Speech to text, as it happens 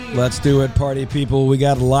Let's do it, party people. We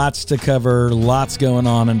got lots to cover, lots going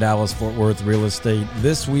on in Dallas-Fort Worth real estate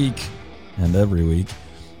this week and every week.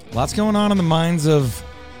 Lots going on in the minds of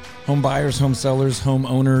home buyers, home sellers, home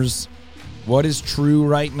owners. What is true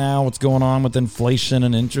right now? What's going on with inflation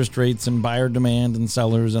and interest rates and buyer demand and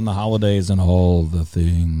sellers and the holidays and all the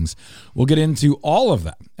things. We'll get into all of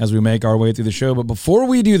that as we make our way through the show. But before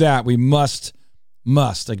we do that, we must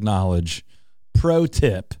acknowledge pro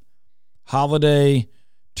tip, holiday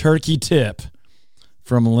turkey tip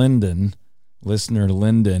from Lyndon, listener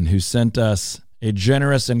Lyndon, who sent us a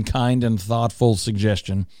generous and kind and thoughtful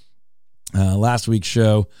suggestion. Last week's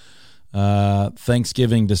show,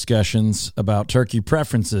 Thanksgiving discussions about turkey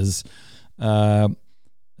preferences led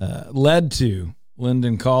to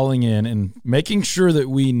Lyndon calling in and making sure that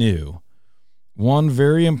we knew. One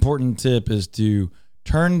very important tip is to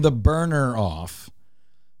turn the burner off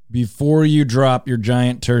before you drop your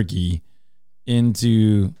giant turkey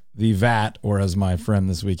into the vat, or as my friend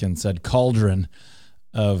this weekend said, cauldron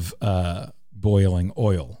of boiling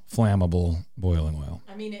oil, flammable boiling oil.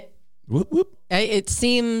 I mean, Whoop, whoop. It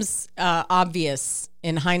seems obvious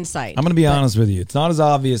in hindsight. I'm going to be honest with you. It's not as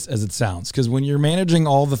obvious as it sounds, because when you're managing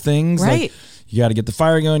all the things, right, like you got to get the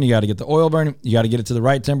fire going, you got to get the oil burning, you got to get it to the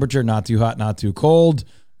right temperature, not too hot, not too cold.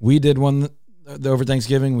 We did one over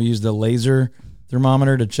Thanksgiving. We used a laser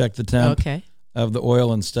thermometer to check the temp of the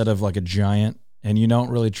oil instead of like a giant, and you don't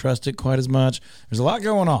really trust it quite as much. There's a lot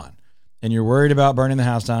going on, and you're worried about burning the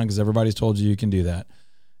house down because everybody's told you can do that.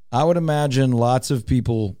 I would imagine lots of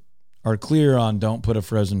people are clear on don't put a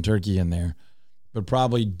frozen turkey in there, but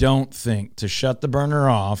probably don't think to shut the burner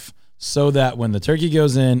off so that when the turkey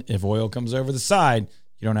goes in, if oil comes over the side,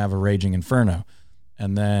 you don't have a raging inferno,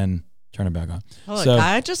 and then turn it back on. Oh, look,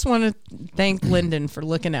 I just want to thank Lyndon for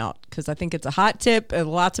looking out, because I think it's a hot tip,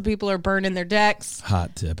 and lots of people are burning their decks.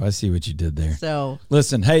 Hot tip. I see what you did there. So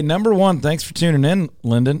listen, hey, number one, thanks for tuning in,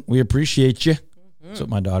 Lyndon. We appreciate you. That's what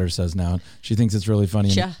my daughter says now. She thinks it's really funny.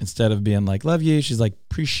 Yeah. Instead of being like, love you, she's like,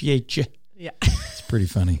 appreciate you. Yeah. It's pretty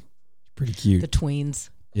funny. Pretty cute. The tweens.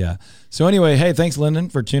 Yeah. So anyway, hey, thanks, Lyndon,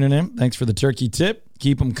 for tuning in. Thanks for the turkey tip.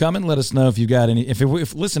 Keep them coming. Let us know if you got any. If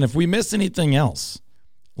we miss anything else,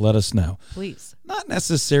 let us know. Please. Not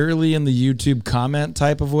necessarily in the YouTube comment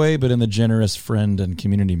type of way, but in the generous friend and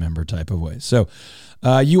community member type of way. So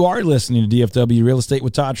you are listening to DFW Real Estate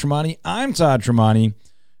with Todd Tremonti. I'm Todd Tremonti.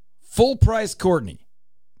 Full price Courtney,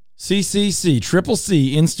 CCC, Triple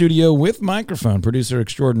C, in studio with microphone, producer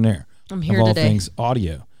extraordinaire. I'm here of all today. Things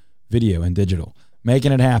audio, video, and digital.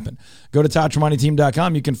 Making it happen. Go to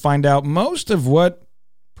ToddTremontiTeam.com. You can find out most of what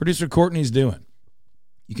producer Courtney's doing.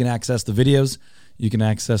 You can access the videos. You can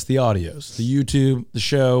access the audios, the YouTube, the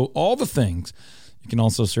show, all the things. You can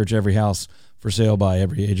also search every house for sale by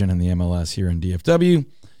every agent in the MLS here in DFW.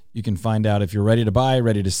 You can find out if you're ready to buy,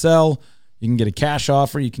 ready to sell. You can get a cash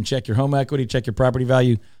offer. You can check your home equity, check your property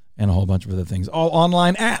value, and a whole bunch of other things. All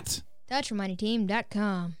online at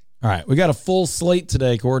ToddTremontiTeam.com. All right, we got a full slate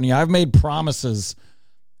today, Courtney. I've made promises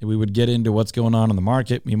that we would get into what's going on in the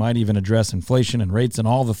market. We might even address inflation and rates and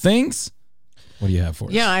all the things. What do you have for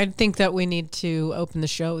us? Yeah, I think that we need to open the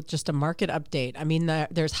show with just a market update. I mean,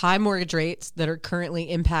 there's high mortgage rates that are currently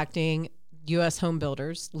impacting U.S. home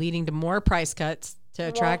builders, leading to more price cuts to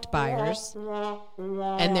attract buyers.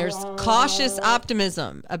 And there's cautious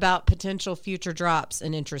optimism about potential future drops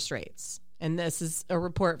in interest rates. And this is a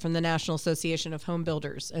report from the National Association of Home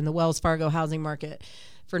Builders and the Wells Fargo housing market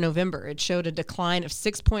for November. It showed a decline of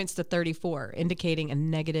 6 points to 34, indicating a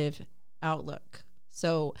negative outlook.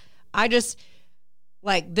 So this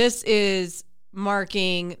is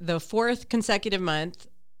marking the fourth consecutive month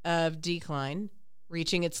of decline,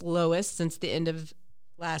 reaching its lowest since the end of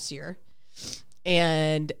last year.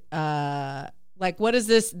 And what is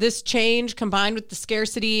this change combined with the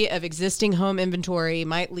scarcity of existing home inventory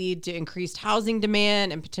might lead to increased housing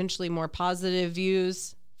demand and potentially more positive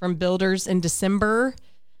views from builders in December.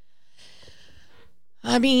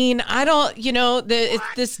 I mean,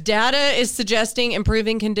 this data is suggesting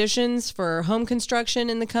improving conditions for home construction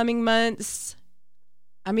in the coming months.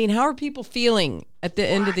 I mean, how are people feeling at the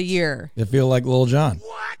end of the year? They feel like Lil Jon.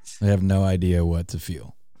 They have no idea what to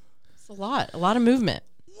feel. It's a lot of movement.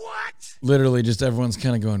 Literally, just everyone's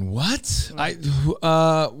kind of going, what?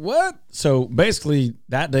 What? So basically,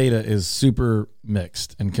 that data is super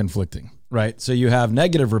mixed and conflicting, right? So you have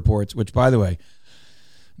negative reports, which, by the way,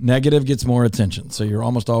 negative gets more attention. So you're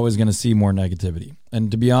almost always going to see more negativity.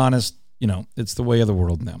 And to be honest, it's the way of the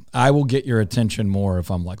world now. I will get your attention more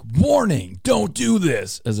if I'm like, warning, don't do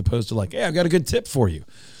this, as opposed to like, hey, I've got a good tip for you.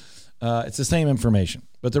 It's the same information.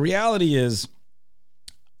 But the reality is,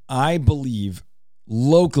 I believe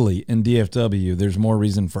locally in DFW, there's more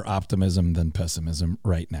reason for optimism than pessimism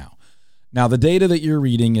right now. Now, the data that you're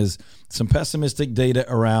reading is some pessimistic data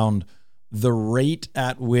around the rate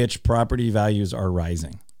at which property values are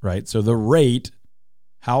rising, right? So the rate,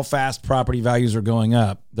 how fast property values are going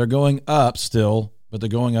up, they're going up still, but they're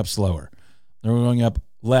going up slower. They're going up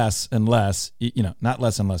less and less, not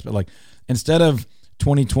less and less, but like instead of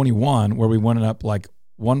 2021 where we went up like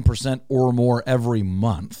 1% or more every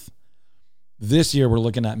month, this year we're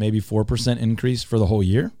looking at maybe 4% increase for the whole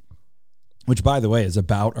year, which, by the way, is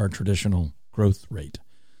about our traditional growth rate.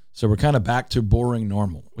 So we're kind of back to boring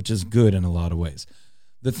normal, which is good in a lot of ways.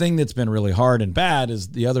 The thing that's been really hard and bad is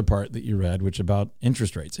the other part that you read, which about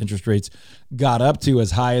interest rates. Interest rates got up to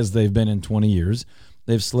as high as they've been in 20 years.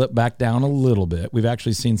 They've slipped back down a little bit. We've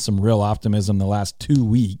actually seen some real optimism the last 2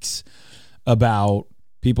 weeks about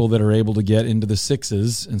people that are able to get into the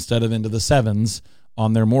sixes instead of into the sevens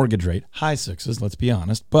on their mortgage rate. High sixes, let's be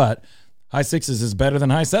honest, but high sixes is better than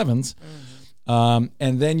high sevens. And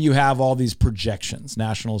then you have all these projections: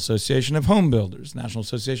 National Association of Homebuilders, National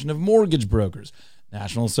Association of Mortgage Brokers,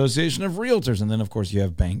 National Association of Realtors, and then, of course, you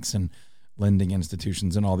have banks and lending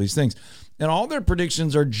institutions and all these things. And all their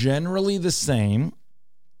predictions are generally the same.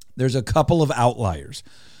 There's a couple of outliers.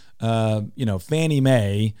 Fannie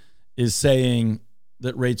Mae is saying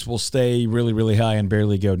that rates will stay really, really high and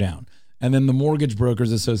barely go down. And then the Mortgage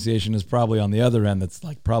Brokers Association is probably on the other end. That's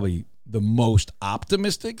like probably the most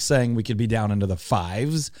optimistic, saying we could be down into the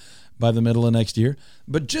fives by the middle of next year.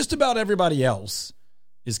 But just about everybody else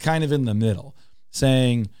is kind of in the middle,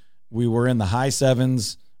 saying we were in the high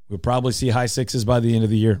sevens. We'll probably see high sixes by the end of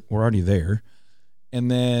the year. We're already there.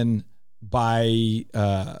 And then by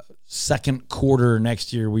second quarter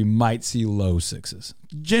next year, we might see low sixes.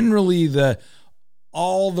 Generally,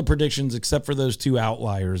 all the predictions, except for those two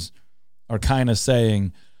outliers, are kind of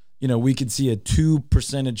saying, we could see a 2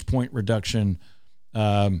 percentage point reduction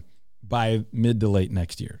by mid to late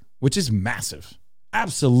next year, which is massive,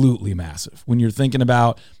 absolutely massive. When you're thinking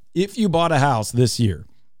about if you bought a house this year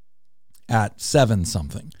at 7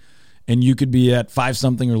 something and you could be at 5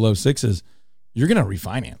 something or low sixes, you're going to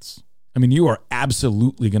refinance. I mean, you are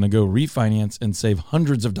absolutely going to go refinance and save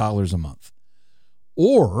hundreds of dollars a month.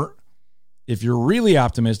 Or if you're really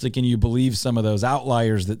optimistic and you believe some of those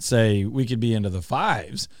outliers that say we could be into the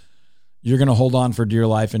fives, you're going to hold on for dear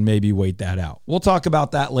life and maybe wait that out. We'll talk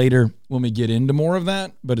about that later when we get into more of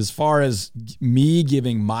that. But as far as me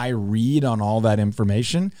giving my read on all that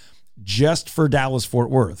information, just for Dallas-Fort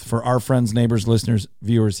Worth, for our friends, neighbors, listeners,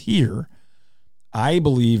 viewers here, I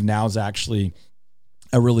believe now's actually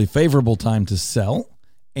a really favorable time to sell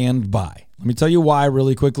and buy. Let me tell you why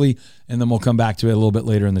really quickly, and then we'll come back to it a little bit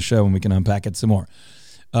later in the show and we can unpack it some more.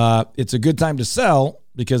 It's a good time to sell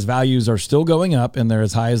because values are still going up and they're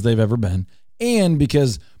as high as they've ever been, and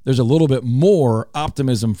because there's a little bit more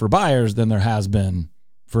optimism for buyers than there has been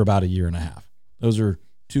for about a year and a half. Those are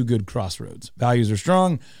two good crossroads. Values are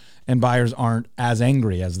strong and buyers aren't as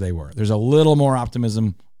angry as they were. There's a little more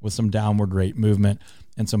optimism with some downward rate movement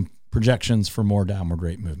and some projections for more downward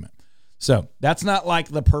rate movement. So that's not like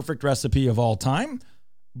the perfect recipe of all time,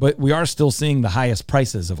 but we are still seeing the highest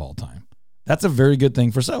prices of all time. That's a very good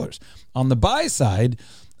thing for sellers. On the buy side,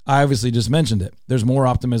 I obviously just mentioned it. There's more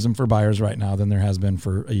optimism for buyers right now than there has been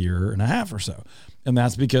for a year and a half or so. And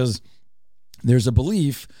that's because there's a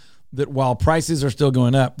belief that while prices are still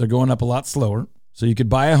going up, they're going up a lot slower. So you could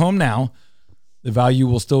buy a home now, the value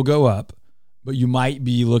will still go up, but you might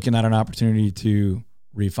be looking at an opportunity to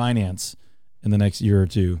refinance in the next year or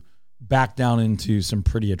two back down into some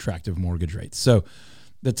pretty attractive mortgage rates. So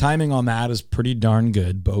the timing on that is pretty darn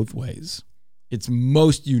good both ways. It's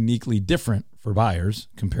most uniquely different for buyers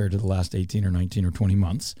compared to the last 18 or 19 or 20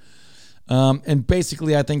 months. And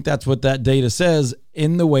basically, I think that's what that data says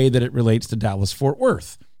in the way that it relates to Dallas-Fort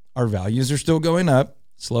Worth. Our values are still going up,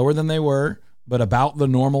 slower than they were, but about the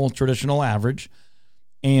normal traditional average.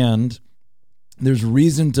 And there's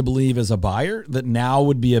reason to believe as a buyer that now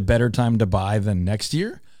would be a better time to buy than next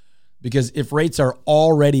year. Because if rates are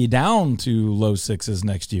already down to low sixes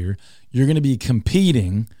next year, you're going to be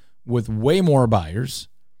competing with way more buyers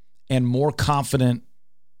and more confident,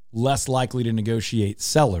 less likely to negotiate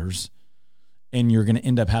sellers. And you're going to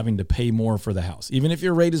end up having to pay more for the house. Even if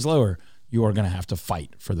your rate is lower, you are going to have to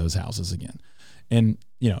fight for those houses again. And,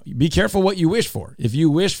 be careful what you wish for. If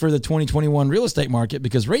you wish for the 2021 real estate market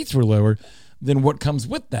because rates were lower, then what comes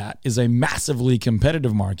with that is a massively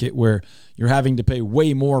competitive market where you're having to pay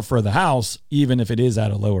way more for the house, even if it is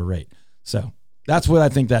at a lower rate. So that's what I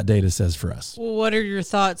think that data says for us. Well, what are your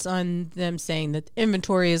thoughts on them saying that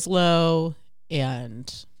inventory is low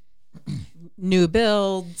and new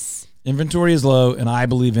builds? Inventory is low, and I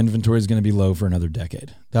believe inventory is going to be low for another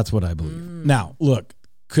decade. That's what I believe. Now, look,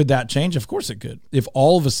 could that change? Of course it could. If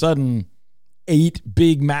all of a sudden 8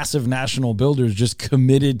 big, massive national builders just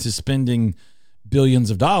committed to spending billions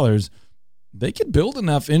of dollars, they could build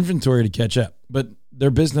enough inventory to catch up. But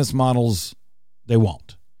their business models, they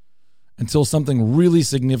won't. Until something really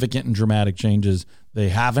significant and dramatic changes, they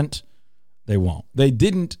haven't, they won't. They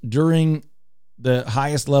didn't during the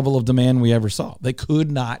highest level of demand we ever saw. They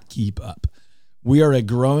could not keep up. We are a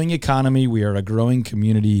growing economy. We are a growing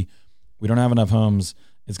community. We don't have enough homes.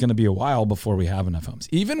 It's going to be a while before we have enough homes.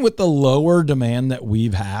 Even with the lower demand that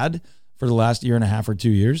we've had for the last year and a half or 2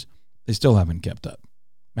 years, they still haven't kept up,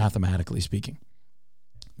 mathematically speaking.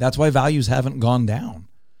 That's why values haven't gone down.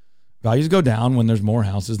 Values go down when there's more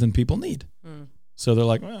houses than people need. So they're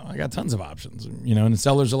like, well, I got tons of options, and the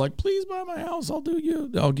sellers are like, please buy my house. I'll give you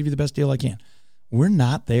the best deal I can. We're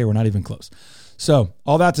not there. We're not even close. So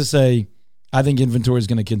all that to say, I think inventory is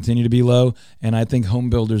going to continue to be low, and I think home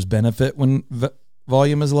builders benefit when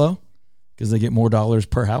volume is low because they get more dollars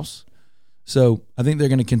per house. So I think they're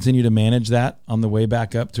going to continue to manage that on the way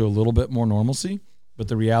back up to a little bit more normalcy. But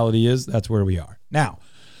the reality is that's where we are. Now,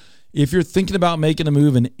 if you're thinking about making a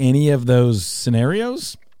move in any of those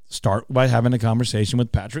scenarios, start by having a conversation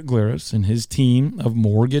with Patrick Glaros and his team of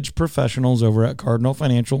mortgage professionals over at Cardinal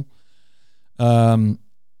Financial. You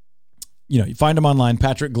find them online,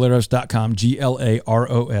 patrickglaros.com,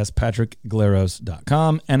 Glaros,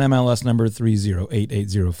 patrickglaros.com, NMLS number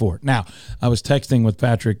 308804. Now, I was texting with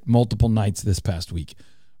Patrick multiple nights this past week.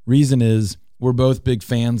 Reason is we're both big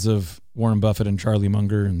fans of Warren Buffett and Charlie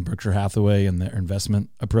Munger and Berkshire Hathaway and their investment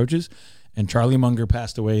approaches. And Charlie Munger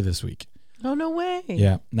passed away this week. Oh, no way.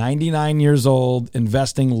 Yeah. 99 years old,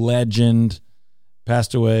 investing legend,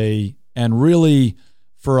 passed away. And really,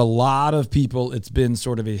 for a lot of people, it's been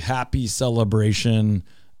sort of a happy celebration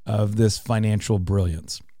of this financial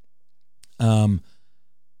brilliance. I'm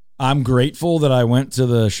grateful that I went to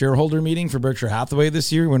the shareholder meeting for Berkshire Hathaway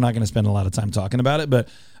this year. We're not going to spend a lot of time talking about it, but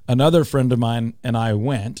another friend of mine and I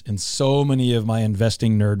went, and so many of my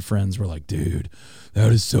investing nerd friends were like, dude,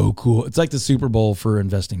 that is so cool. It's like the Super Bowl for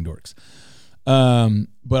investing dorks.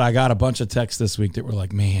 But I got a bunch of texts this week that were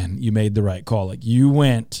like, man, you made the right call. Like, you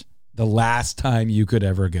went the last time you could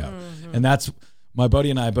ever go. Mm-hmm. And that's my buddy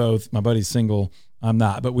and I both. My buddy's single. I'm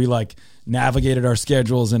not. But we navigated our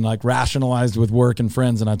schedules and rationalized with work and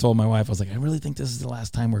friends. And I told my wife, I was like, I really think this is the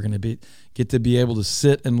last time we're going to get to be able to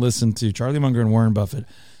sit and listen to Charlie Munger and Warren Buffett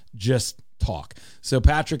just talk. So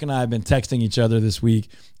Patrick and I have been texting each other this week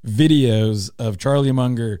videos of Charlie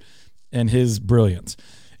Munger and his brilliance.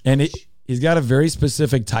 And he's got a very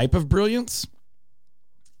specific type of brilliance.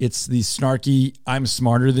 It's the snarky, I'm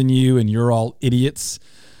smarter than you and you're all idiots.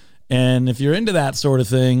 And if you're into that sort of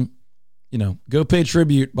thing, go pay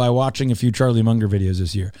tribute by watching a few Charlie Munger videos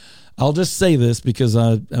this year. I'll just say this because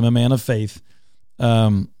I'm a man of faith.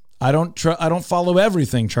 I don't follow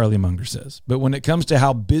everything Charlie Munger says, but when it comes to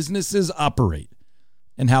how businesses operate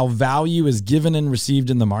and how value is given and received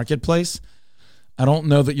in the marketplace, I don't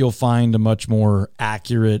know that you'll find a much more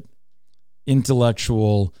accurate,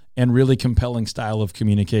 intellectual, and really compelling style of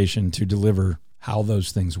communication to deliver how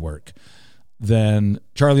those things work than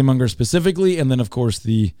Charlie Munger specifically, and then, of course,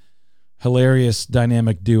 the hilarious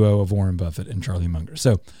dynamic duo of Warren Buffett and Charlie Munger.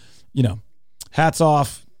 So, hats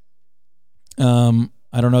off.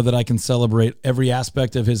 I don't know that I can celebrate every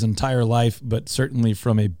aspect of his entire life, but certainly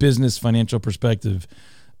from a business financial perspective,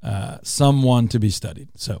 someone to be studied.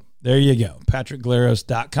 So there you go.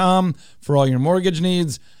 PatrickGlaros.com for all your mortgage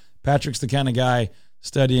needs. Patrick's the kind of guy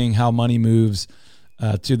studying how money moves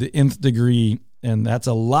to the nth degree, and that's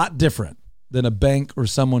a lot different than a bank or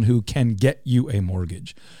someone who can get you a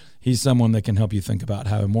mortgage. He's someone that can help you think about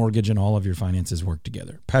how a mortgage and all of your finances work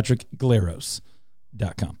together.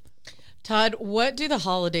 PatrickGlaros.com. Todd, what do the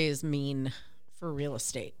holidays mean for real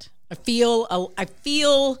estate? I feel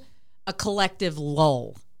a collective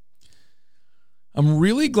lull. I'm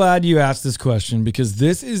really glad you asked this question because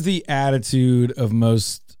this is the attitude of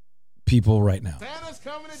most people right now. Santa's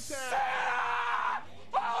coming to town. Santa!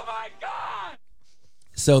 Oh my God!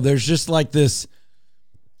 So there's just this,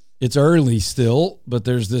 it's early still, but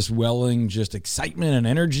there's this welling just excitement and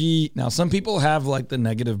energy. Now, some people have the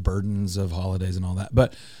negative burdens of holidays and all that,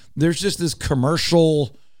 but there's just this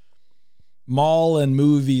commercial mall and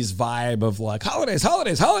movies vibe of holidays,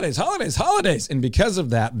 holidays, holidays, holidays, holidays. And because of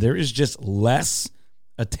that, there is just less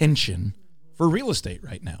attention for real estate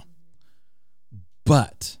right now.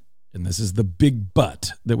 But, and this is the big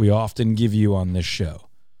but that we often give you on this show,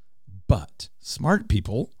 but smart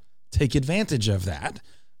people take advantage of that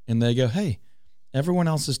and they go, hey, everyone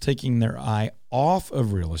else is taking their eye off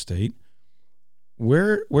of real estate,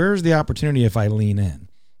 where's the opportunity if I lean in?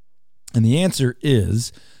 And the answer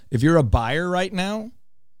is, if you're a buyer right now,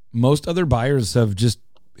 most other buyers have just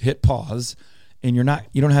hit pause and you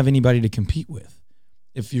don't have anybody to compete with.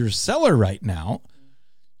 If you're a seller right now,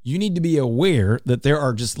 you need to be aware that there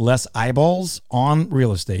are just less eyeballs on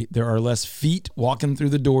real estate. There are less feet walking through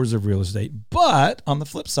the doors of real estate. But on the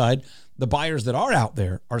flip side, the buyers that are out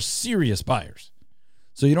there are serious buyers.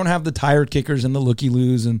 So you don't have the tire kickers and the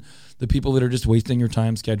looky-loos and the people that are just wasting your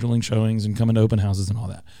time scheduling showings and coming to open houses and all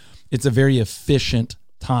that. It's a very efficient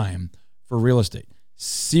time for real estate.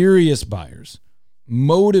 Serious buyers,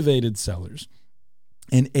 motivated sellers,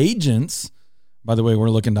 and agents. By the way, we're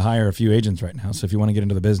looking to hire a few agents right now. So if you want to get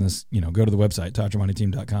into the business, go to the website,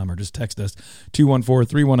 toddandcourtneyteam.com, or just text us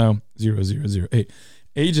 214-310-0008.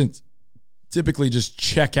 Agents typically just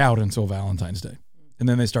check out until Valentine's Day. And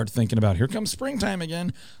then they start thinking about, here comes springtime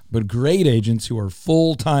again. But great agents who are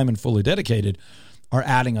full-time and fully dedicated are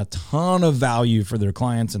adding a ton of value for their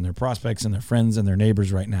clients and their prospects and their friends and their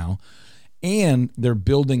neighbors right now. And they're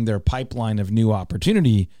building their pipeline of new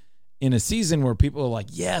opportunity in a season where people are like,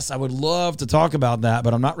 yes, I would love to talk about that,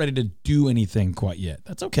 but I'm not ready to do anything quite yet.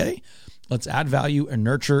 That's okay. Let's add value and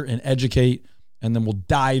nurture and educate, and then we'll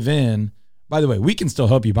dive in. By the way, we can still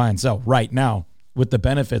help you buy and sell right now with the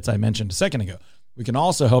benefits I mentioned a second ago. We can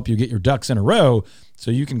also help you get your ducks in a row so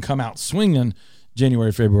you can come out swinging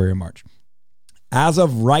January, February, and March. As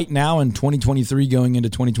of right now in 2023 going into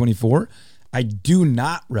 2024, I do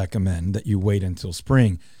not recommend that you wait until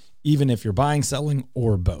spring, even if you're buying, selling,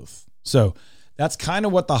 or both. So that's kind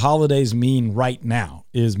of what the holidays mean right now,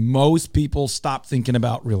 is most people stop thinking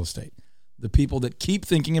about real estate. The people that keep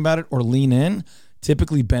thinking about it or lean in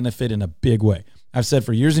typically benefit in a big way. I've said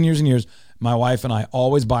for years and years and years, my wife and I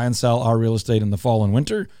always buy and sell our real estate in the fall and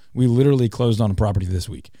winter. We literally closed on a property this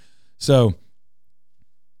week. So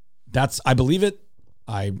I believe it.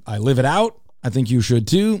 I live it out. I think you should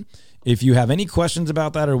too. If you have any questions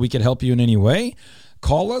about that or we could help you in any way,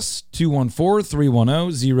 call us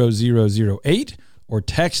 214-310-0008 or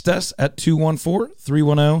text us at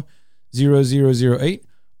 214-310-0008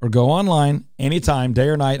 or go online anytime, day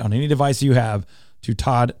or night, on any device you have to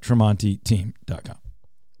toddtremonteteam.com.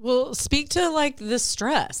 Well, speak to like the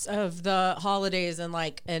stress of the holidays and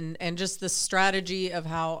and just the strategy of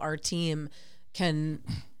how our team can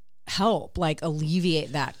help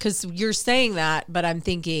alleviate that. Because you're saying that, but I'm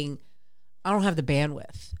thinking I don't have the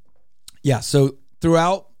bandwidth. Yeah. So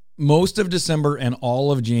throughout most of December and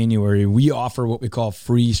all of January, we offer what we call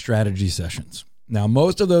free strategy sessions. Now,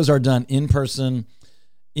 most of those are done in person,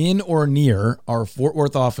 in or near our Fort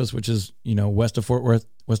Worth office, which is, west of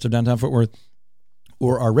downtown Fort Worth,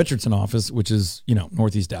 or our Richardson office, which is,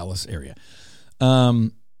 Northeast Dallas area.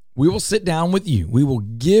 We will sit down with you. We will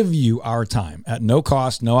give you our time at no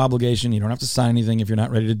cost, no obligation. You don't have to sign anything if you're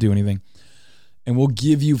not ready to do anything. And we'll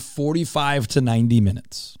give you 45 to 90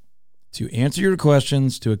 minutes to answer your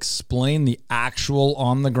questions, to explain the actual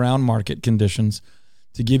on-the-ground market conditions,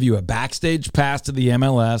 to give you a backstage pass to the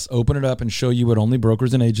MLS, open it up and show you what only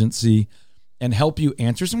brokers and agents see, and help you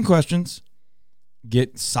answer some questions,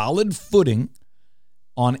 get solid footing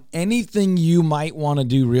on anything you might want to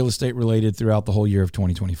do real estate related throughout the whole year of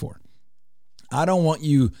 2024. I don't want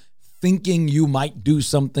you thinking you might do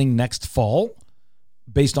something next fall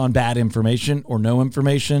based on bad information or no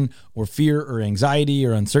information or fear or anxiety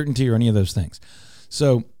or uncertainty or any of those things.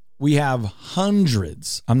 So we have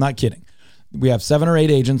hundreds, I'm not kidding. We have 7 or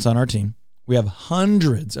 8 agents on our team. We have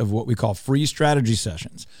hundreds of what we call free strategy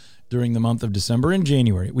sessions during the month of December and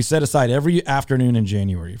January. We set aside every afternoon in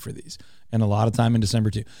January for these, and a lot of time in December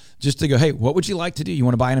too, just to go, hey, what would you like to do? You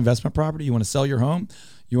want to buy an investment property? You want to sell your home?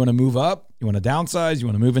 You want to move up? You want to downsize? You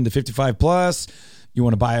want to move into 55 plus? You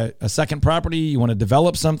want to buy a second property? You want to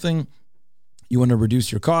develop something? You want to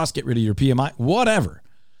reduce your cost, get rid of your PMI, whatever.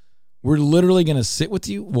 We're literally going to sit with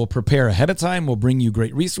you. We'll prepare ahead of time. We'll bring you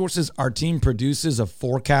great resources. Our team produces a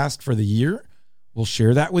forecast for the year. We'll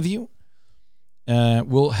share that with you.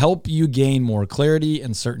 We'll help you gain more clarity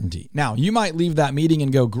and certainty. Now, you might leave that meeting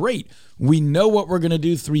and go, great, we know what we're going to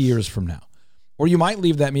do 3 years from now. Or you might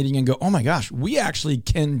leave that meeting and go, oh my gosh, we actually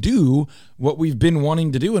can do what we've been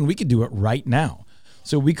wanting to do, and we could do it right now.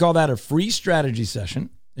 So we call that a free strategy session.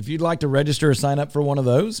 If you'd like to register or sign up for one of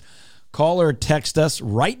those, call or text us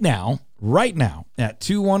right now at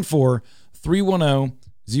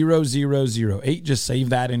 214-310-0008. Just save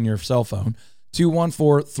that in your cell phone,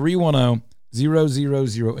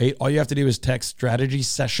 214-310-0008. All you have to do is text strategy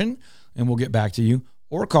session and we'll get back to you,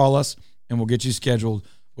 or call us and we'll get you scheduled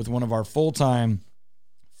with one of our full-time,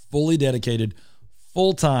 fully dedicated,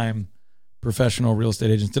 full-time professional real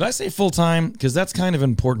estate agents. Did I say full-time? Because that's kind of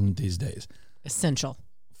important these days. Essential.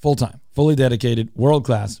 Full-time, fully dedicated,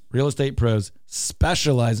 world-class real estate pros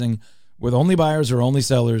specializing with only buyers or only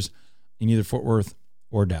sellers in either Fort Worth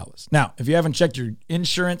or Dallas. Now, if you haven't checked your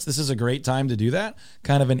insurance, this is a great time to do that.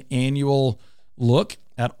 Kind of an annual look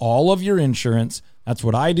at all of your insurance. That's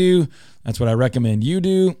what I do. That's what I recommend you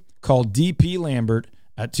do. Call DP Lambert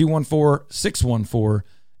at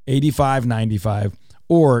 214-614-8595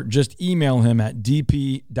 or just email him at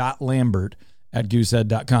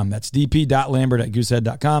dp.lambert@goosehead.com. That's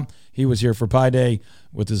dp.lambert@goosehead.com. He was here for Pi Day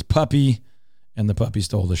with his puppy, and the puppy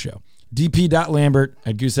stole the show.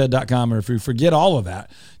 dp.lambert@goosehead.com. Or if you forget all of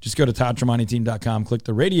that, just go to toddtremonteteam.com, click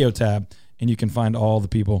the radio tab, and you can find all the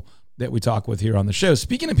people that we talk with here on the show.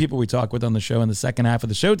 Speaking of people we talk with on the show, in the second half of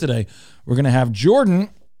the show today, we're going to have Jordan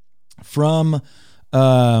from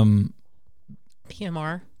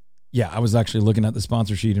PMR. Yeah, I was actually looking at the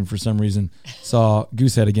sponsor sheet and for some reason saw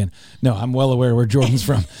Goosehead again. No, I'm well aware where Jordan's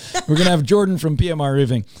from. We're going to have Jordan from PMR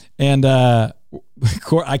Roofing. And I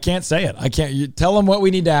can't say it. I can't. You tell him what we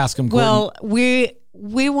need to ask him, Courtney. Well, we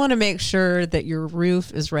want to make sure that your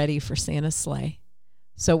roof is ready for Santa's sleigh.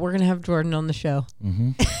 So we're going to have Jordan on the show.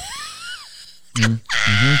 Mm-hmm.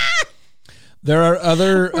 Mm-hmm. There are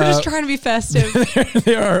other... We're just trying to be festive.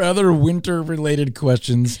 There are other winter-related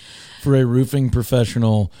questions for a roofing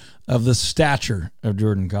professional of the stature of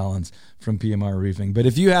Jordan Collins from PMR Roofing. But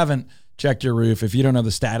if you haven't checked your roof, if you don't know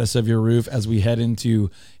the status of your roof as we head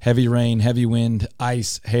into heavy rain, heavy wind,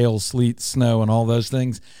 ice, hail, sleet, snow, and all those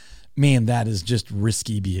things, man, that is just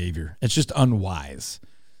risky behavior. It's just unwise.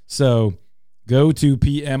 So go to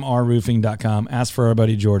pmrroofing.com, ask for our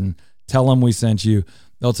buddy Jordan, tell them we sent you.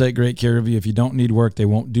 They'll take great care of you. If you don't need work, they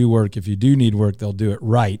won't do work. If you do need work, they'll do it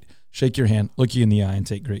right. Shake your hand, look you in the eye, and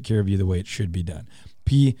take great care of you the way it should be done.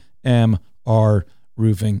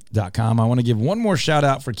 pmrroofing.com. I want to give one more shout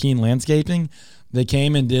out for Keen Landscaping. They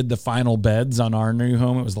came and did the final beds on our new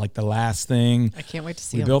home. It was like the last thing. I can't wait to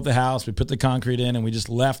see We them. built the house, we put the concrete in, and we just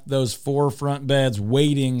left those 4 front beds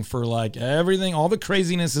waiting for like everything. All the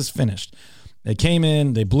craziness is finished. They came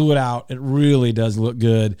in, they blew it out. It really does look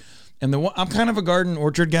good. And I'm kind of a garden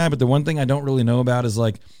orchard guy, but the one thing I don't really know about is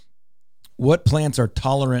like what plants are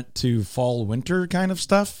tolerant to fall, winter kind of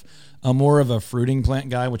stuff. I'm more of a fruiting plant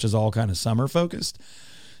guy, which is all kind of summer focused.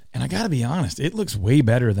 And I got to be honest, it looks way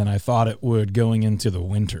better than I thought it would going into the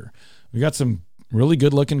winter. We got some really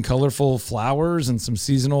good looking, colorful flowers and some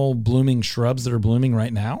seasonal blooming shrubs that are blooming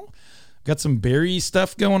right now. Got some berry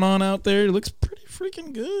stuff going on out there. It looks pretty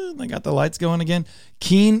freaking good. They got the lights going again.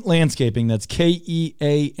 Keen Landscaping. That's Keane,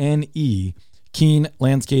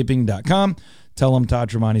 KeenLandscaping.com. Tell them Todd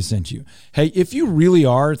Tremonti sent you. Hey, if you really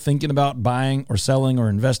are thinking about buying or selling or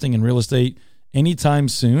investing in real estate anytime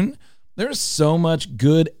soon, there's so much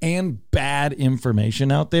good and bad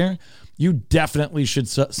information out there. You definitely should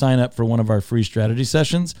sign up for one of our free strategy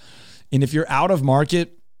sessions. And if you're out of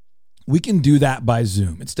market, we can do that by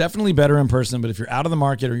Zoom. It's definitely better in person, but if you're out of the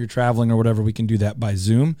market or you're traveling or whatever, we can do that by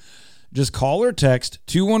Zoom. Just call or text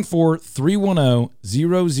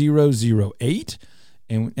 214-310-0008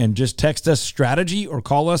 and just text us strategy or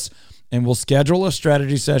call us and we'll schedule a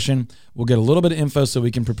strategy session. We'll get a little bit of info so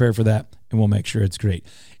we can prepare for that and we'll make sure it's great.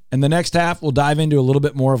 In the next half, we'll dive into a little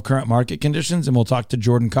bit more of current market conditions and we'll talk to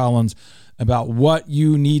Jordan Collins about what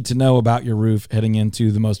you need to know about your roof heading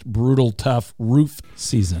into the most brutal, tough roof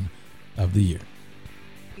season of the year.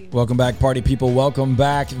 Welcome back, party people. Welcome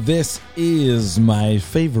back. This is my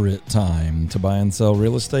favorite time to buy and sell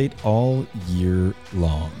real estate all year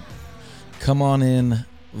long. Come on in.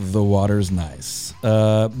 The water's nice.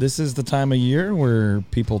 This is the time of year where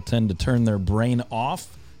people tend to turn their brain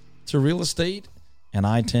off to real estate, and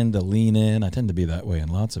I tend to lean in. I tend to be that way in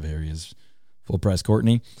lots of areas. Full price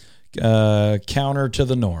Courtney. Counter to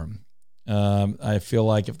the norm. I feel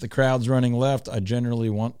like if the crowd's running left, I generally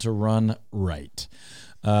want to run right.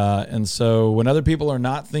 And so when other people are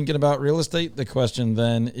not thinking about real estate, the question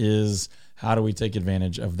then is, how do we take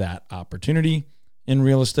advantage of that opportunity in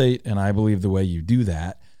real estate? And I believe the way you do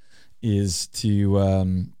that is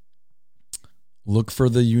to look for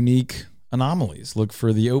the unique anomalies, look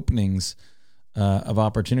for the openings of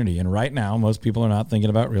opportunity. And right now, most people are not thinking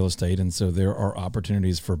about real estate. And so there are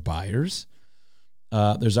opportunities for buyers.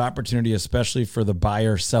 There's opportunity, especially for the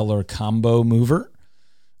buyer-seller combo mover.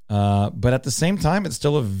 But at the same time, it's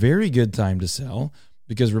still a very good time to sell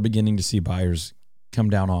because we're beginning to see buyers come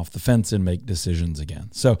down off the fence and make decisions again.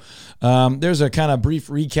 So there's a kind of brief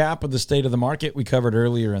recap of the state of the market we covered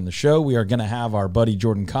earlier in the show. We are going to have our buddy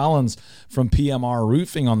Jordan Collins from PMR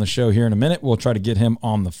Roofing on the show here in a minute. We'll try to get him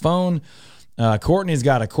on the phone. Courtney's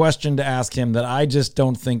got a question to ask him that I just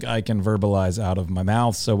don't think I can verbalize out of my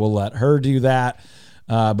mouth, so we'll let her do that.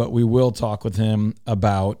 But we will talk with him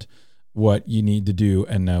about what you need to do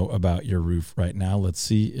and know about your roof right now. Let's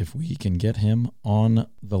see if we can get him on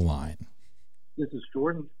the line. This is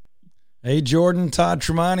Jordan. Hey, Jordan, Todd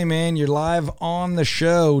Tremonti, man, you're live on the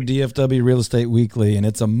show, DFW Real Estate Weekly, and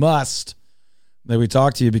it's a must that we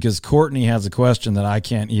talk to you because Courtney has a question that I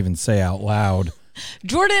can't even say out loud.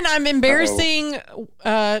 Jordan, I'm embarrassing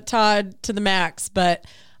Todd to the max, but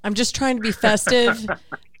I'm just trying to be festive,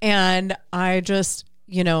 and I just,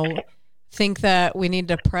 think that we need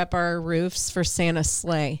to prep our roofs for Santa's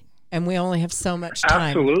sleigh, and we only have so much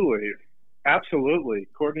time. Absolutely.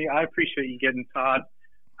 Courtney, I appreciate you getting Todd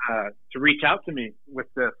to reach out to me with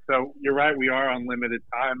this. So you're right, we are on limited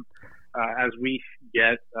time as we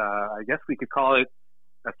get, I guess we could call it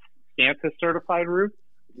a Santa certified roof.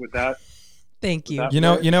 Would that? Thank you. You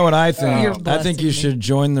know what I think? I think you should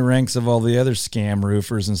join the ranks of all the other scam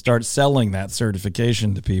roofers and start selling that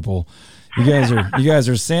certification to people. You guys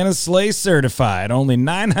are Santa's sleigh certified. Only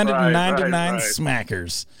 999 right.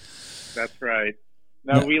 smackers. That's right.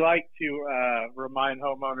 Now, we like to remind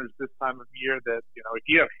homeowners this time of year that, if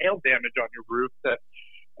you have hail damage on your roof, that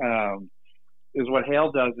is what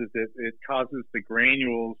hail does is it causes the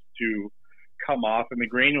granules to come off, and the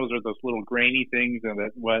granules are those little grainy things and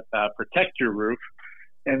what protect your roof,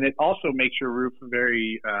 and it also makes your roof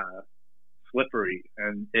very slippery.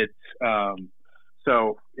 And it's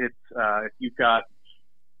if you've got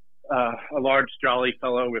a large jolly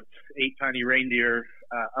fellow with 8 tiny reindeer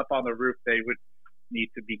up on the roof, they would need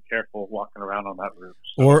to be careful walking around on that roof.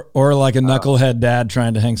 So, or like a knucklehead dad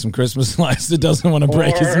trying to hang some Christmas lights that doesn't want to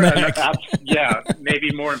break his neck.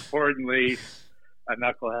 Maybe more importantly, a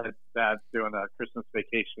knucklehead dad doing a Christmas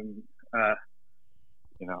vacation.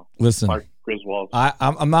 Listen, Clark Griswold.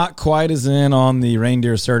 I'm not quite as in on the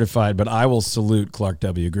reindeer certified, but I will salute Clark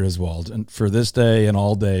W. Griswold and for this day and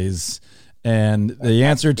all days. And the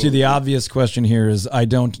answer to the obvious question here is I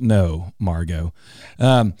don't know, Margot.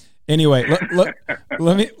 Anyway,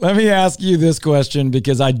 let me ask you this question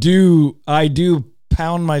because I do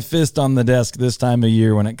pound my fist on the desk this time of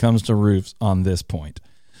year when it comes to roofs on this point.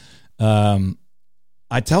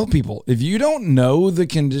 I tell people, if you don't know the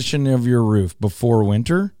condition of your roof before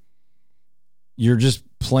winter, you're just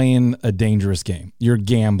playing a dangerous game. You're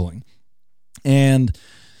gambling. And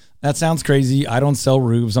that sounds crazy. I don't sell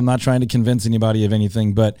roofs. I'm not trying to convince anybody of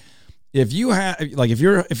anything, but if you have if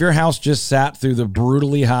your house just sat through the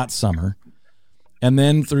brutally hot summer and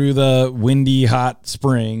then through the windy hot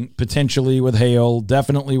spring, potentially with hail,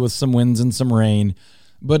 definitely with some winds and some rain,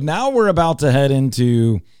 but now we're about to head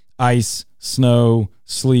into ice, snow,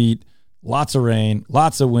 sleet, lots of rain,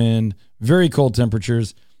 lots of wind, very cold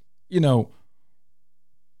temperatures.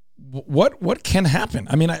 What can happen?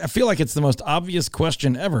 I mean, I feel like it's the most obvious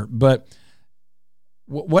question ever, but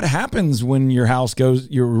what happens when your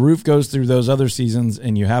roof goes through those other seasons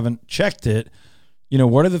and you haven't checked it?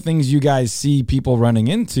 What are the things you guys see people running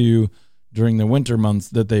into during the winter months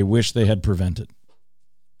that they wish they had prevented?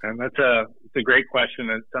 And it's a great question.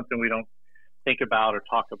 It's something we don't think about or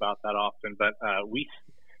talk about that often, but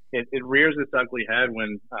it rears its ugly head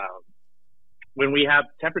when we have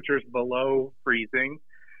temperatures below freezing,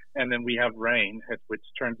 and then we have rain, which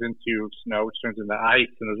turns into snow, which turns into ice.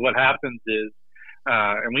 And what happens is,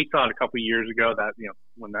 and we saw it a couple of years ago that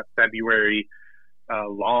when that February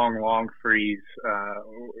long freeze,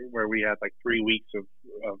 where we had like 3 weeks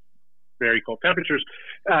of very cold temperatures,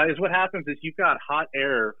 is what happens is you've got hot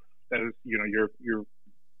air that is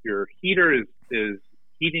your heater is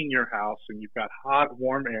heating your house, and you've got hot,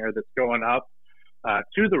 warm air that's going up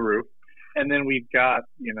to the roof. And then we've got,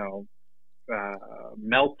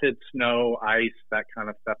 melted snow, ice, that kind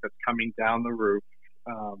of stuff that's coming down the roof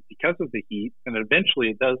because of the heat. And eventually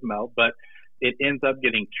it does melt, but it ends up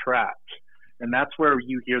getting trapped. And that's where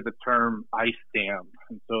you hear the term ice dam.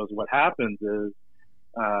 And so what happens is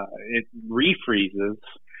it refreezes,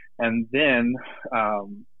 and then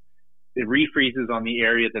it refreezes on the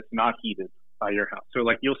area that's not heated by your house. So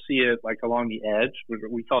you'll see it along the edge,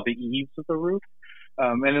 we call the eaves of the roof.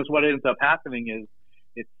 And it's what ends up happening is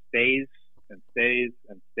it stays and stays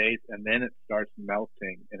and stays, and then it starts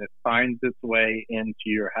melting, and it finds its way into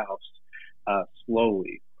your house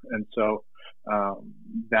slowly. And so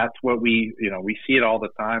that's what we see it all the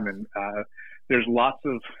time. And there's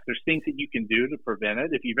things that you can do to prevent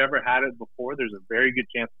it. If you've ever had it before, there's a very good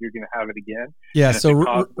chance you're going to have it again. Yeah. So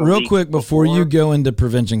real quick before you go into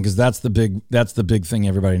prevention, because that's the big thing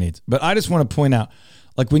everybody needs. But I just want to point out,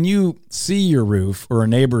 when you see your roof or a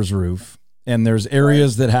neighbor's roof, and there's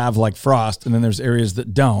areas that have frost, and then there's areas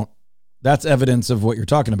that don't, that's evidence of what you're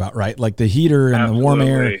talking about, right? Like the heater and the warm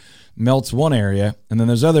air melts one area, and then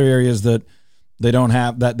there's other areas that they don't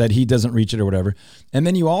have, that heat doesn't reach it or whatever. And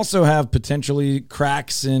then you also have potentially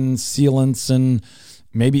cracks in sealants and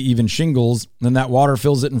maybe even shingles, and that water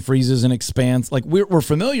fills it and freezes and expands. Like we're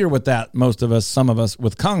familiar with that, most of us, some of us,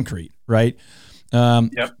 with concrete, right?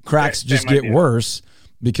 Cracks just get worse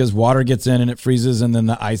because water gets in and it freezes, and then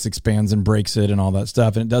the ice expands and breaks it and all that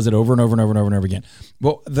stuff, and it does it over and over and over and over and over again.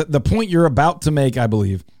 Well, the point you're about to make, I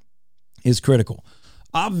believe, is critical.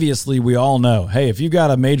 Obviously, we all know, hey, if you've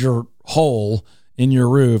got a major hole in your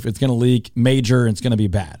roof, it's going to leak major and it's going to be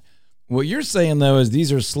bad. What you're saying, though, is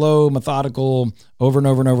these are slow, methodical, over and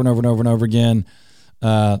over and over and over and over and over again,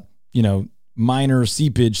 minor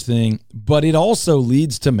seepage thing, but it also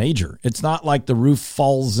leads to major. It's not like the roof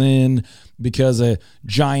falls in because a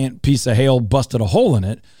giant piece of hail busted a hole in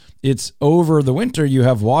it. It's over the winter, you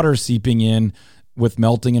have water seeping in with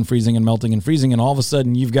melting and freezing and melting and freezing, and all of a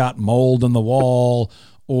sudden you've got mold in the wall,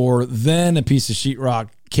 or then a piece of sheetrock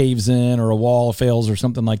caves in, or a wall fails or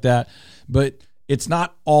something like that. But it's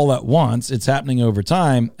not all at once. It's happening over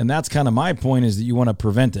time, and that's kind of my point, is that you want to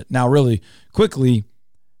prevent it. Now, really quickly,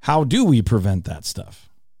 how do we prevent that stuff?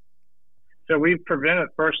 So we prevent it,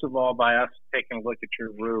 first of all, by us taking a look at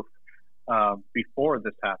your roof before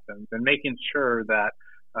this happens, and making sure that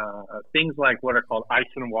things like what are called ice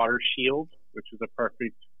and water shields, which is a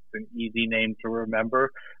perfect and easy name to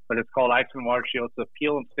remember, but it's called ice and water shield. It's a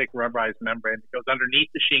peel and stick rubberized membrane. It goes underneath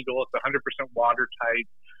the shingle. It's 100% watertight.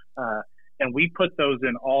 And we put those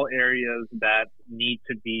in all areas that need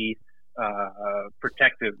to be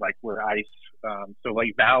protected, like where ice, so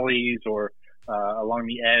like valleys or along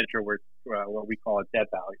the edge, or where what we call a dead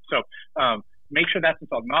valley. So make sure that's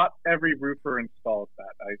installed. Not every roofer installs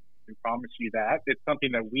that. I can promise you that. It's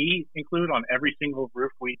something that we include on every single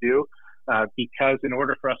roof we do, because in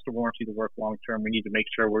order for us to warranty the work long term, we need to make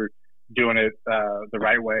sure we're doing it the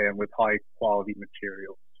right way and with high quality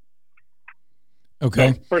materials.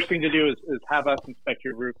 Okay. So first thing to do is have us inspect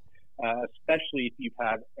your roof, especially if you've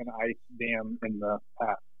had an ice dam in the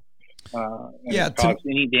past. It caused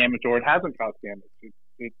any damage, or it hasn't caused damage.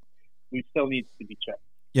 We still needs to be checked.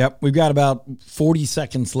 Yep, we've got about 40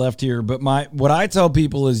 seconds left here, but what I tell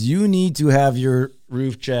people is you need to have your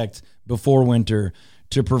roof checked before winter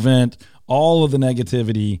to prevent all of the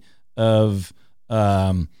negativity of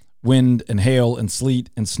wind and hail and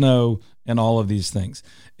sleet and snow and all of these things.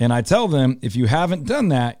 And I tell them, if you haven't done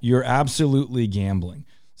that, you're absolutely gambling.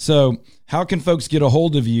 So how can folks get a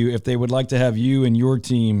hold of you if they would like to have you and your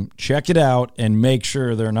team check it out and make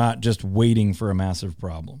sure they're not just waiting for a massive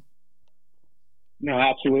problem? No,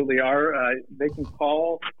 absolutely. They can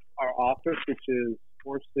call our office, which is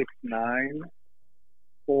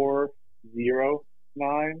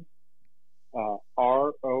 469-409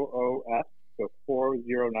 ROOF, so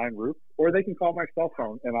 409 roof, or they can call my cell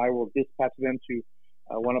phone and I will dispatch them to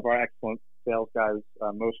one of our excellent sales guys,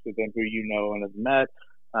 most of them who you know and have met.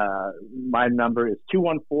 My number is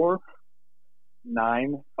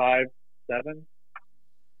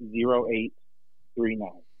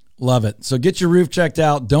 214-957-0839. Love it. So get your roof checked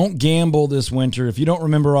out. Don't gamble this winter. If you don't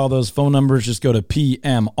remember all those phone numbers, just go to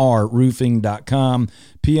pmrroofing.com,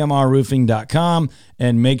 pmrroofing.com,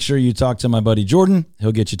 and make sure you talk to my buddy Jordan.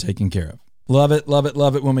 He'll get you taken care of. Love it, love it,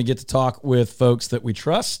 love it when we get to talk with folks that we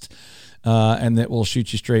trust and that will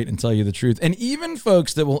shoot you straight and tell you the truth. And even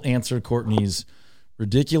folks that will answer Courtney's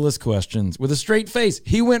ridiculous questions with a straight face.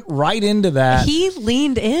 He went right into that. He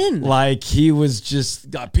leaned in. Like he was just,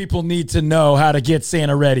 people need to know how to get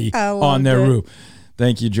Santa ready on their roof.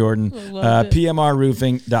 Thank you, Jordan.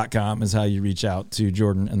 PMRroofing.com is how you reach out to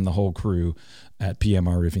Jordan and the whole crew at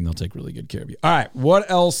PMR Roofing. They'll take really good care of you. All right. What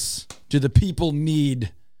else do the people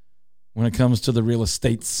need when it comes to the real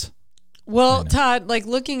estates? Well, Todd, like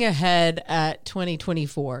looking ahead at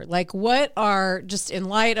 2024, like what are, just in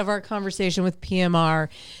light of our conversation with PMR,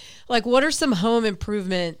 like what are some home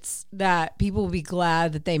improvements that people will be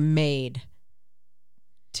glad that they made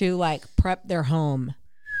to like prep their home?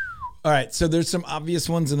 All right. So there's some obvious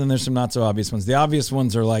ones and then there's some not so obvious ones. The obvious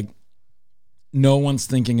ones are like, no one's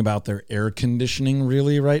thinking about their air conditioning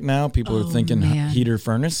really right now. People are thinking heater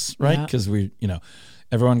furnace, right? Because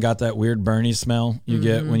everyone got that weird Bernie smell you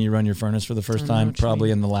get when you run your furnace for the first time,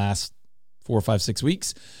 probably in the last 4, 5, 6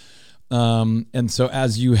 weeks. And so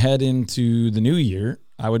as you head into the new year,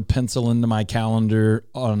 I would pencil into my calendar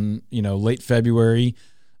on, late February,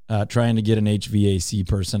 trying to get an HVAC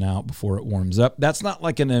person out before it warms up. That's not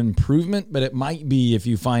like an improvement, but it might be if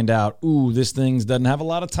you find out, this thing doesn't have a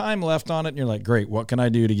lot of time left on it. And you're like, great, what can I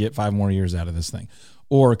do to get 5 more years out of this thing?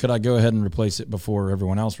 Or could I go ahead and replace it before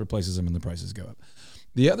everyone else replaces them and the prices go up?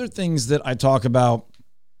 The other things that I talk about,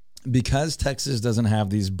 because Texas doesn't have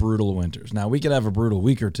these brutal winters. Now, we could have a brutal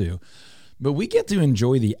week or two, but we get to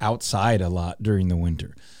enjoy the outside a lot during the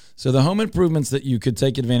winter. So the home improvements that you could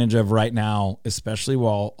take advantage of right now, especially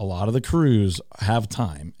while a lot of the crews have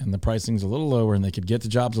time and the pricing's a little lower and they could get to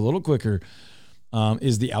jobs a little quicker,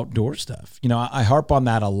 is the outdoor stuff. You know, I harp on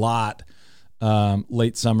that a lot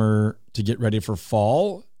late summer to get ready for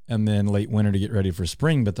fall and then late winter to get ready for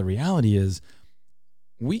spring. But the reality is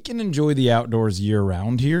we can enjoy the outdoors year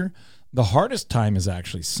round here. The hardest time is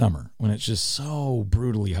actually summer when it's just so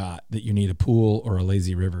brutally hot that you need a pool or a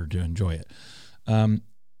lazy river to enjoy it.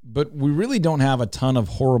 But we really don't have a ton of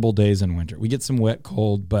horrible days in winter. We get some wet,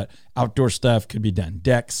 cold, but outdoor stuff could be done.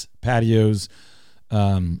 Decks, patios.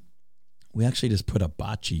 We actually just put a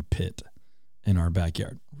bocce pit in our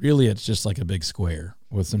backyard. Really, it's just like a big square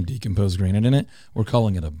with some decomposed granite in it. We're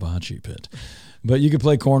calling it a bocce pit. But you could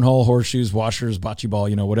play cornhole, horseshoes, washers, bocce ball,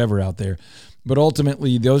 whatever out there. But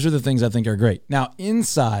ultimately, those are the things I think are great. Now,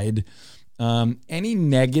 inside, any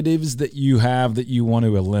negatives that you have that you want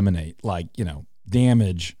to eliminate, like,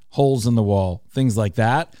 damage, holes in the wall, things like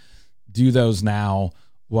that, do those now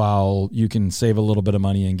while you can save a little bit of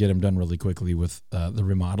money and get them done really quickly with the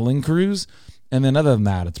remodeling crews. And then other than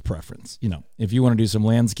that, it's preference. If you want to do some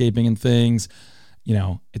landscaping and things,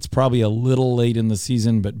 it's probably a little late in the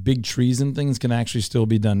season, but big trees and things can actually still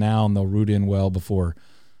be done now, and they'll root in well before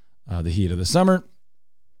the heat of the summer.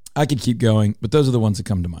 I could keep going, but those are the ones that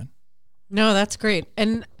come to mind. No, that's great.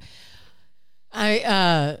 And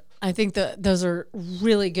I think that those are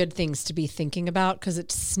really good things to be thinking about because it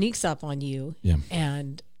sneaks up on you. Yeah.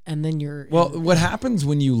 And then you're... Well, what happens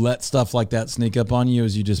when you let stuff like that sneak up on you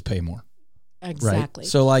is you just pay more. Exactly. Right?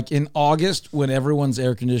 So like in August, when everyone's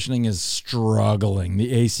air conditioning is struggling,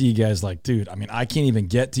 the AC guy's like, dude, I can't even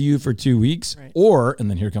get to you for 2 weeks. Right. Or, and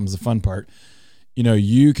then here comes the fun part,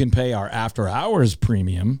 you can pay our after hours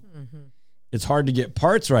premium. Mm-hmm. It's hard to get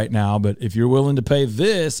parts right now, but if you're willing to pay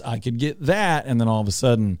this, I could get that. And then all of a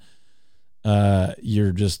sudden,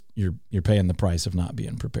 you're paying the price of not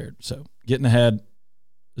being prepared. So getting ahead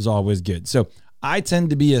is always good. So I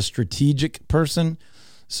tend to be a strategic person.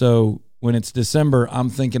 So when it's December, I'm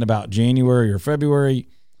thinking about January or February.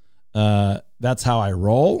 That's how I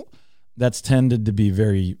roll. That's tended to be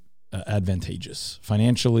very advantageous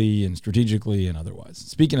financially and strategically and otherwise.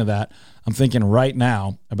 Speaking of that, I'm thinking right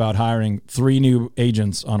now about hiring 3 new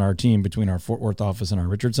agents on our team between our Fort Worth office and our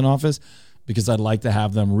Richardson office, because I'd like to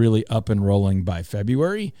have them really up and rolling by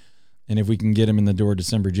February. And if we can get them in the door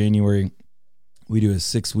December, January, we do a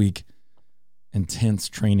 6-week intense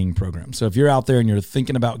training program. So if you're out there and you're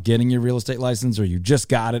thinking about getting your real estate license, or you just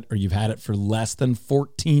got it, or you've had it for less than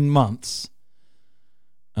 14 months,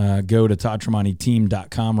 go to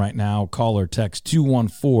toddtremonteteam.com right now, call or text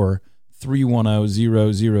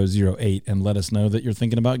 214-310-0008 and let us know that you're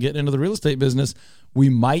thinking about getting into the real estate business. We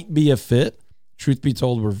might be a fit. Truth be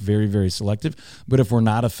told, we're very, very selective. But if we're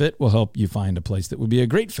not a fit, we'll help you find a place that would be a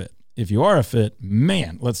great fit. If you are a fit,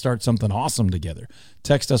 man, let's start something awesome together.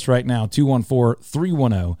 Text us right now,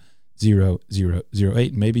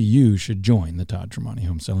 214-310-0008. Maybe you should join the Todd Tremonte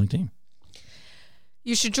Home Selling Team.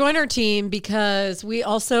 You should join our team because we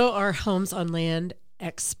also are homes on land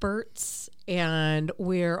experts, and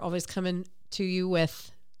we're always coming to you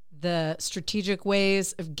with the strategic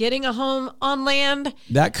ways of getting a home on land.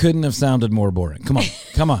 That couldn't have sounded more boring. Come on.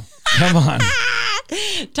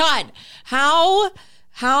 Todd, how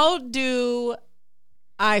do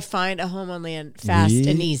I find a home on land fast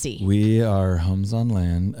and easy? We are homes on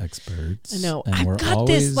land experts. I know. And I've got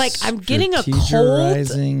this, I'm getting a cold.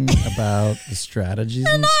 About the strategies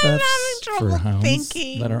and stuff for homes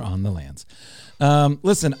that are on the lands.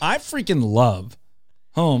 Listen, I freaking love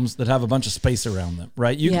homes that have a bunch of space around them,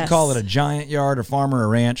 right? You can call it a giant yard or farm or a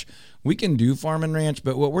ranch. We can do farm and ranch,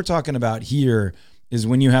 but what we're talking about here is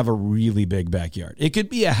when you have a really big backyard. It could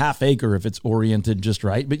be a half acre if it's oriented just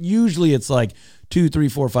right, but usually it's like 2, 3,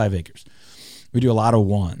 4, 5 acres. We do a lot of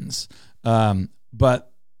ones.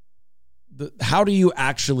 But how do you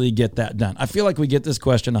actually get that done? I feel like we get this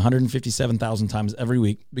question 157,000 times every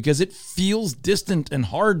week because it feels distant and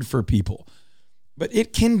hard for people. But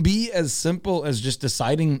it can be as simple as just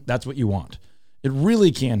deciding that's what you want. It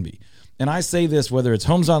really can be. And I say this whether it's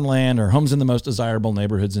homes on land or homes in the most desirable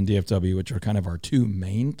neighborhoods in DFW, which are kind of our 2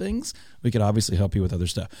 main things. We could obviously help you with other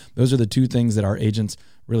stuff. Those are the 2 things that our agents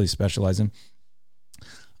really specialize in.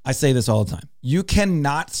 I say this all the time. You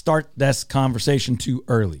cannot start this conversation too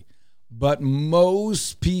early, but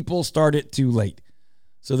most people start it too late.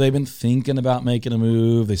 So they've been thinking about making a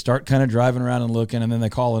move. They start kind of driving around and looking, and then they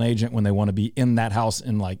call an agent when they want to be in that house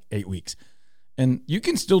in like 8 weeks. And you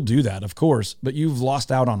can still do that, of course, but you've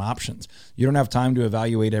lost out on options. You don't have time to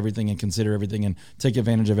evaluate everything and consider everything and take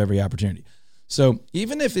advantage of every opportunity. So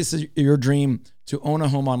even if it's your dream to own a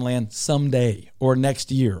home on land someday or next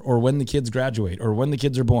year or when the kids graduate or when the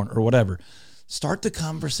kids are born or whatever, start the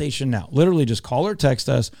conversation now. Literally just call or text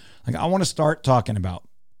us. Like, I want to start talking about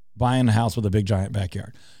buying a house with a big giant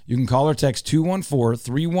backyard. You can call or text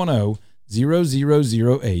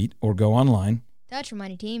 214-310-0008 or go online.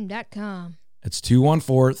 TouchYourMoneyTeam.com. It's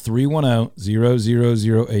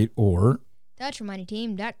 214-310-0008 or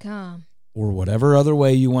TouchYourMoneyTeam.com. or whatever other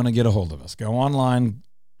way you want to get a hold of us. Go online,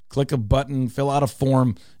 click a button, fill out a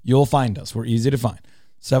form. You'll find us. We're easy to find.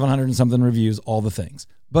 700 and something reviews, all the things.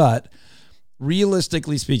 But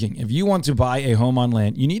realistically speaking, if you want to buy a home on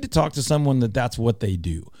land, you need to talk to someone that's what they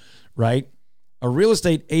do, right? A real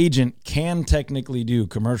estate agent can technically do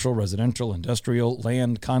commercial, residential, industrial,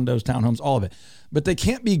 land, condos, townhomes, all of it. But they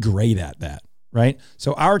can't be great at that, right?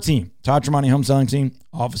 So our team, Todd Tremonti Home Selling Team,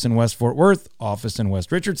 office in West Fort Worth, office in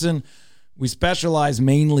West Richardson, we specialize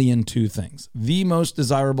mainly in two things. The most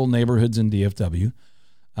desirable neighborhoods in DFW,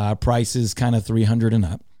 prices kind of 300 and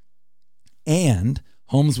up, and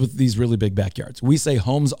homes with these really big backyards. We say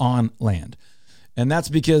homes on land. And that's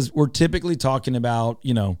because we're typically talking about,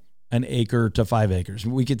 an acre to 5 acres.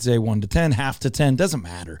 We could say 1 to 10, half to 10, doesn't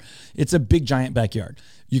matter. It's a big giant backyard.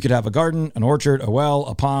 You could have a garden, an orchard, a well,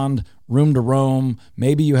 a pond, room to roam.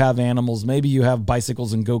 Maybe you have animals. Maybe you have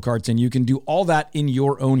bicycles and go-karts, and you can do all that in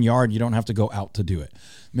your own yard. You don't have to go out to do it.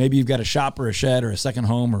 Maybe you've got a shop or a shed or a second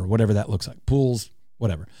home or whatever that looks like, pools,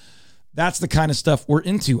 whatever. That's the kind of stuff we're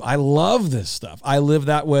into. I love this stuff. I live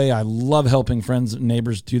that way. I love helping friends and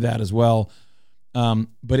neighbors do that as well.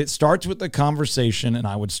 But it starts with the conversation, and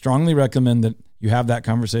I would strongly recommend that you have that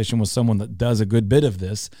conversation with someone that does a good bit of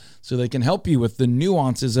this so they can help you with the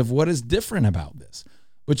nuances of what is different about this.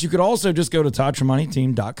 But you could also just go to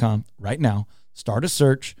ToddTremontiTeam.com right now, start a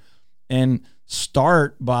search, and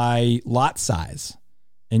start by lot size.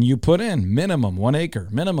 And you put in minimum 1 acre,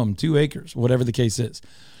 minimum 2 acres, whatever the case is.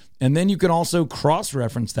 And then you can also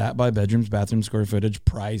cross-reference that by bedrooms, bathrooms, square footage,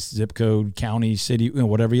 price, zip code, county, city,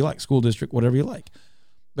 whatever you like, school district, whatever you like.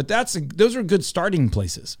 But those are good starting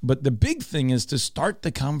places. But the big thing is to start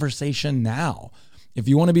the conversation now. If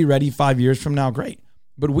you want to be ready 5 years from now, great.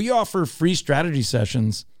 But we offer free strategy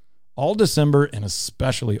sessions all December and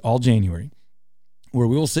especially all January, where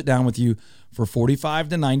we will sit down with you for 45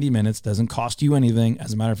 to 90 minutes. Doesn't cost you anything.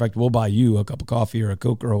 As a matter of fact, we'll buy you a cup of coffee or a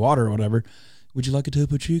Coke or a water or whatever. Would you like a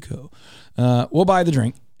Topo Chico? We'll buy the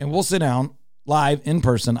drink, and we'll sit down live in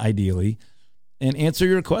person, ideally, and answer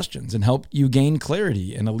your questions and help you gain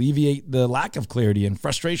clarity and alleviate the lack of clarity and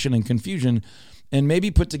frustration and confusion, and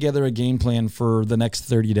maybe put together a game plan for the next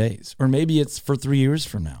 30 days. Or maybe it's for 3 years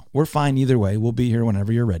from now. We're fine either way. We'll be here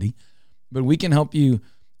whenever you're ready. But we can help you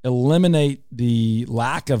eliminate the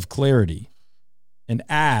lack of clarity and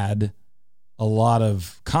add a lot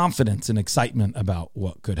of confidence and excitement about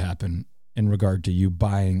what could happen in regard to you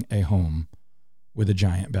buying a home with a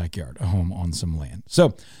giant backyard, a home on some land.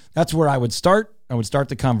 So that's where I would start. I would start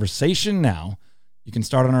the conversation now. You can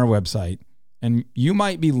start on our website, and you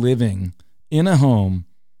might be living in a home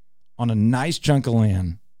on a nice chunk of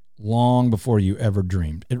land long before you ever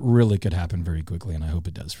dreamed. It really could happen very quickly, and I hope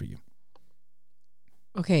it does for you.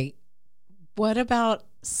 Okay. What about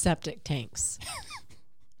septic tanks?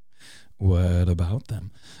 What about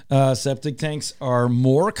them? Septic tanks are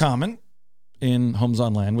more common in homes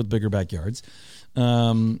on land with bigger backyards.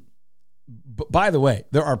 But by the way,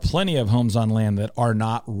 there are plenty of homes on land that are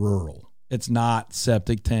not rural. It's not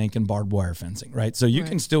septic tank and barbed wire fencing, right? So you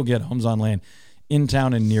can still get homes on land in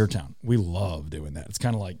town and near town. We love doing that. It's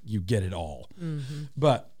kind of like you get it all. Mm-hmm.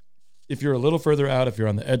 But if you're a little further out, if you're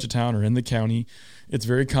on the edge of town or in the county, it's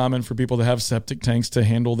very common for people to have septic tanks to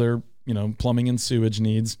handle their, plumbing and sewage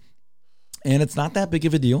needs. And it's not that big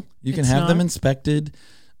of a deal. You can have them inspected.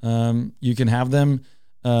 You can have them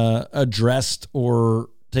addressed or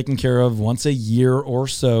taken care of once a year or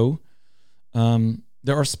so.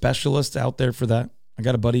 There are specialists out there for that. I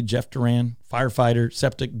got a buddy, Jeff Duran, firefighter,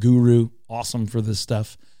 septic guru, awesome for this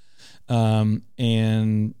stuff.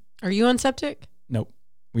 And are you on septic? Nope.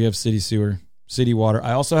 We have city sewer, city water.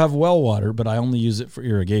 I also have well water, but I only use it for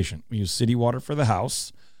irrigation. We use city water for the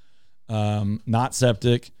house, not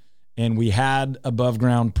septic. And we had above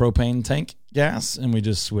ground propane tank gas, and we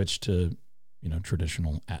just switched to,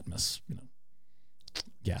 traditional Atmos,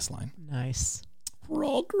 gas line. Nice. We're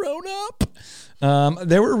all grown up.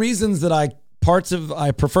 There were reasons that I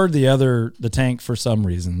preferred the tank for some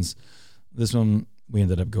reasons. This one we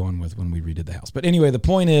ended up going with when we redid the house. But anyway, the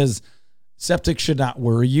point is septic should not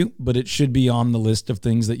worry you, but it should be on the list of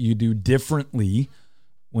things that you do differently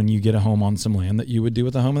when you get a home on some land that you would do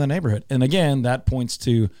with a home in the neighborhood. And again, that points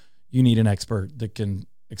to you need an expert that can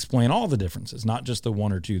explain all the differences, not just the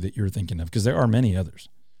one or two that you're thinking of, because there are many others.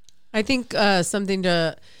 I think something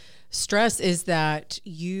to stress is that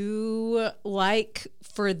you like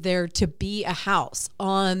for there to be a house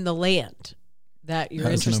on the land that you're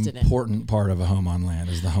interested in. That's an important part of a home on land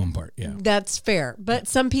is the home part. Yeah. That's fair. But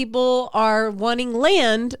some people are wanting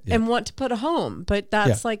land and want to put a home, but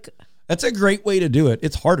that's that's a great way to do it.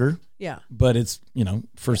 It's harder. Yeah. But it's,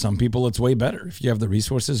 for some people, it's way better if you have the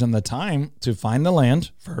resources and the time to find the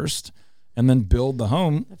land first and then build the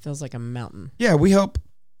home. It feels like a mountain. Yeah. We help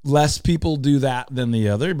less people do that than the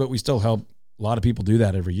other, but we still help a lot of people do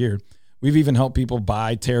that every year. We've even helped people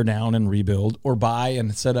buy, tear down, and rebuild, or buy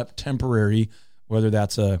and set up temporary, whether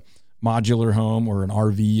that's a modular home or an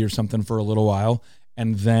RV or something for a little while,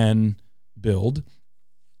 and then build.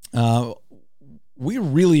 We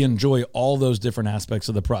really enjoy all those different aspects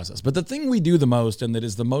of the process. But the thing we do the most, and that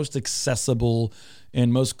is the most accessible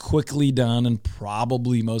and most quickly done and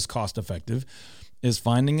probably most cost effective, is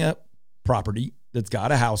finding a property that's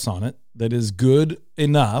got a house on it that is good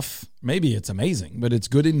enough. Maybe it's amazing, but it's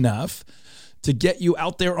good enough to get you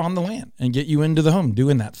out there on the land and get you into the home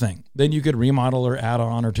doing that thing. Then you could remodel or add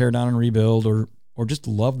on or tear down and rebuild or just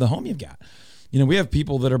love the home you've got. We have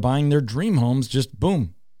people that are buying their dream homes just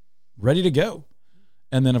boom, ready to go.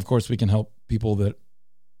 And then, of course, we can help people that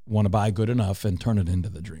want to buy good enough and turn it into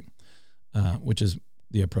the dream, which is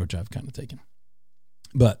the approach I've kind of taken.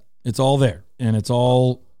 But it's all there, and it's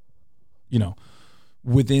all,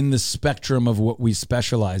 within the spectrum of what we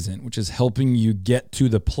specialize in, which is helping you get to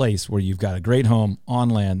the place where you've got a great home on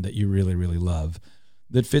land that you really, really love,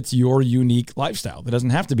 that fits your unique lifestyle, that doesn't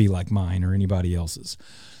have to be like mine or anybody else's.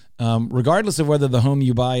 Regardless of whether the home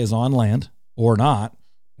you buy is on land or not,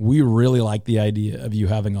 we really like the idea of you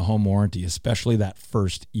having a home warranty, especially that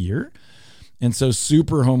first year. And so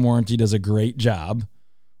Super Home Warranty does a great job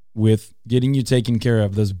with getting you taken care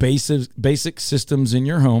of, those basic systems in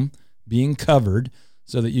your home being covered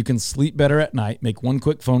so that you can sleep better at night, make one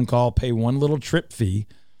quick phone call, pay one little trip fee,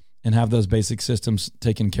 and have those basic systems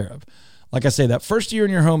taken care of. Like I say, that first year in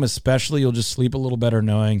your home especially, you'll just sleep a little better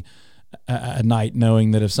at night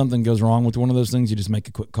knowing that if something goes wrong with one of those things, you just make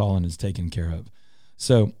a quick call and it's taken care of.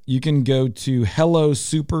 So you can go to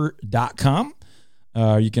hellosuper.com.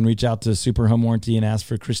 You can reach out to Super Home Warranty and ask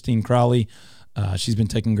for Christine Crowley. She's been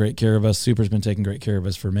taking great care of us. Super's been taking great care of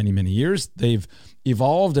us for many, many years. They've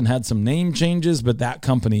evolved and had some name changes, but that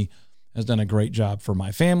company has done a great job for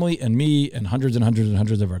my family and me and hundreds and hundreds and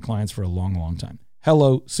hundreds of our clients for a long, long time.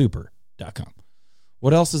 hellosuper.com.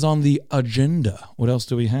 What else is on the agenda? What else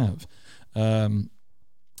do we have?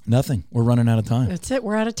 Nothing. We're running out of time. That's it.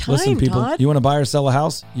 We're out of time. Listen, people, Todd. you want to buy or sell a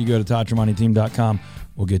house? You go to toddandcourtneyteam.com.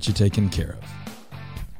 We'll get you taken care of.